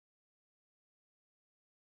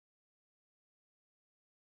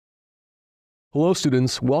Hello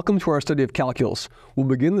students, welcome to our study of calculus. We'll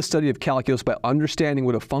begin the study of calculus by understanding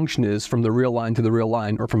what a function is from the real line to the real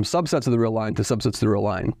line, or from subsets of the real line to subsets of the real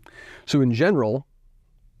line. So in general,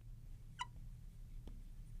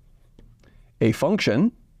 a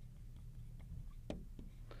function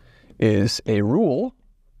is a rule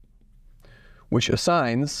which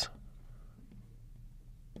assigns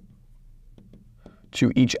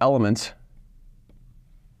to each element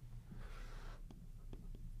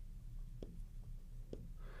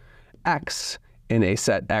x in a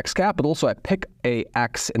set x capital. So I pick a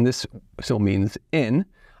x, and this still means in.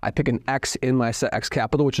 I pick an x in my set x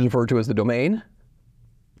capital, which is referred to as the domain.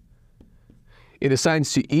 It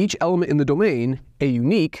assigns to each element in the domain a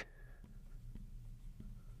unique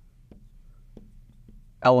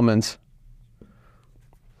element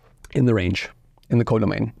in the range, in the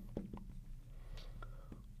codomain.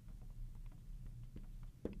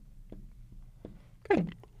 Okay.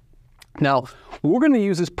 Now, we're going to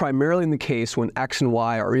use this primarily in the case when x and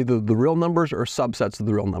y are either the real numbers or subsets of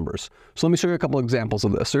the real numbers. So let me show you a couple of examples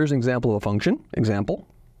of this. Here's an example of a function. Example.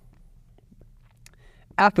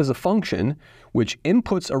 F is a function which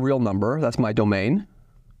inputs a real number, that's my domain,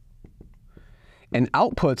 and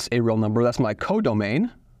outputs a real number, that's my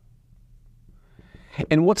codomain.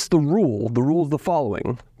 And what's the rule? The rule is the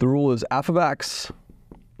following. The rule is f of x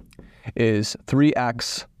is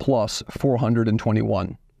 3x plus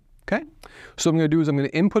 421. Okay? So what I'm going to do is I'm going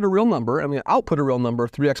to input a real number, and I'm going to output a real number,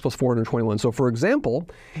 3x plus 421. So for example,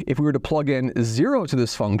 if we were to plug in 0 to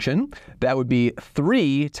this function, that would be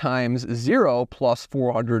 3 times 0 plus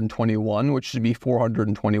 421, which should be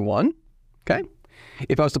 421. Okay?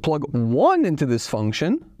 If I was to plug 1 into this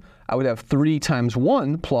function, I would have 3 times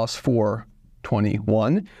 1 plus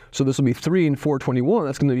 421. So this will be 3 and 421.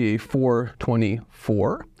 That's going to be a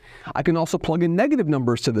 424. I can also plug in negative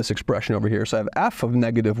numbers to this expression over here. So I have f of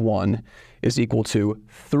negative 1 is equal to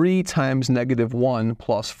 3 times negative 1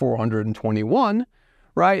 plus 421,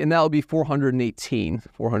 right? And that will be 418,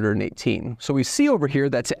 418. So we see over here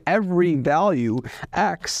that to every value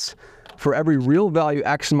x, for every real value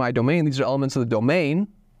x in my domain, these are elements of the domain,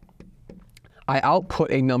 I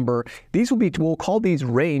output a number. These will be, we'll call these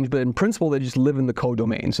range, but in principle, they just live in the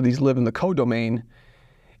codomain. So these live in the codomain.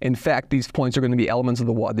 In fact, these points are going to be elements of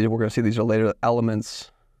the what? We're going to see these are later elements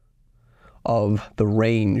of the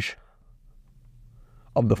range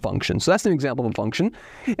of the function. So that's an example of a function.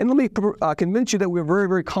 And let me convince you that we're very,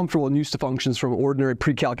 very comfortable and used to functions from ordinary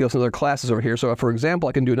pre-calculus and other classes over here. So for example,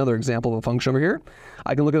 I can do another example of a function over here.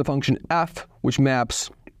 I can look at the function f, which maps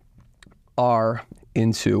r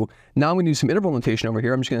into, now I'm going to use some interval notation over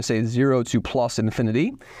here. I'm just going to say 0 to plus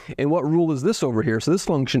infinity. And what rule is this over here? So this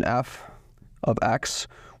function f of x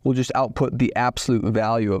will just output the absolute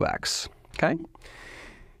value of x, okay?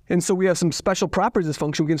 And so we have some special properties of this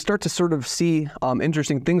function. We can start to sort of see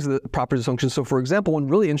interesting things of the properties of this function. So for example, one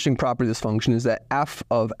really interesting property of this function is that f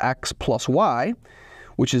of x plus y,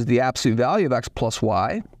 which is the absolute value of x plus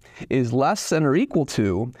y, is less than or equal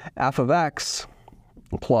to f of x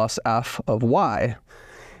plus f of y,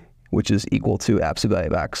 which is equal to absolute value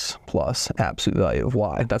of x plus absolute value of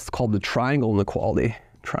y. That's called the triangle inequality.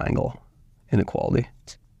 Triangle inequality.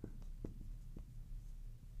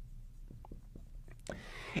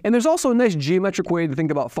 And there's also a nice geometric way to think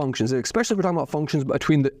about functions, especially if we're talking about functions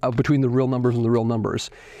between the real numbers and the real numbers.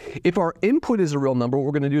 If our input is a real number, what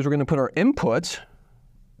we're going to do is we're going to put our input,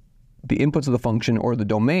 the inputs of the function, or the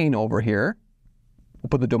domain over here. We'll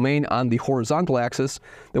put the domain on the horizontal axis.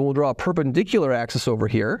 Then we'll draw a perpendicular axis over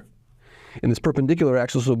here. And this perpendicular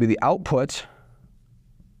axis will be the output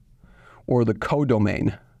or the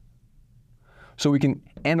codomain. So we can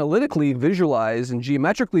analytically visualize and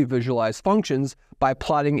geometrically visualize functions by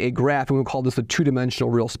plotting a graph, and we'll call this a two-dimensional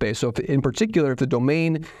real space. So if, in particular, if the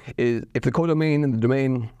domain is, if the codomain and the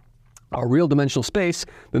domain are real dimensional space,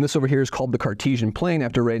 then this over here is called the Cartesian plane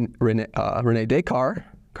after René Descartes,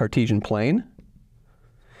 Cartesian plane.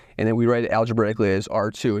 And then we write it algebraically as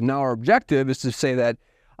R2. And now our objective is to say that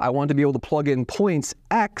I want to be able to plug in points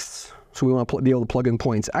x. So we want to be able to plug in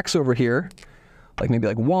points x over here, like maybe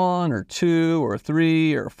like 1 or 2 or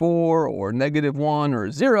 3 or 4 or negative 1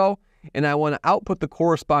 or 0. And I want to output the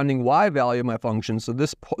corresponding y value of my function. So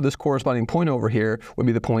this corresponding point over here would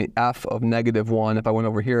be the point f of negative 1. If I went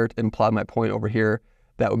over here and plotted my point over here,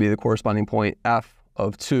 that would be the corresponding point f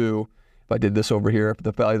of 2. If I did this over here, if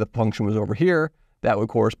the value of the function was over here, that would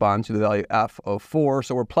correspond to the value f of 4.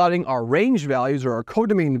 So we're plotting our range values or our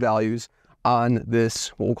codomain values on this,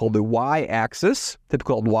 what we'll call the y-axis,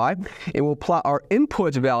 typically called y. And we'll plot our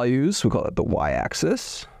input values, we call it the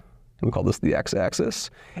y-axis. and we'll call this the x-axis.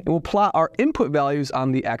 And we'll plot our input values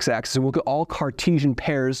on the x-axis, and we'll get all Cartesian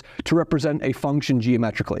pairs to represent a function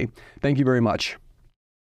geometrically. Thank you very much.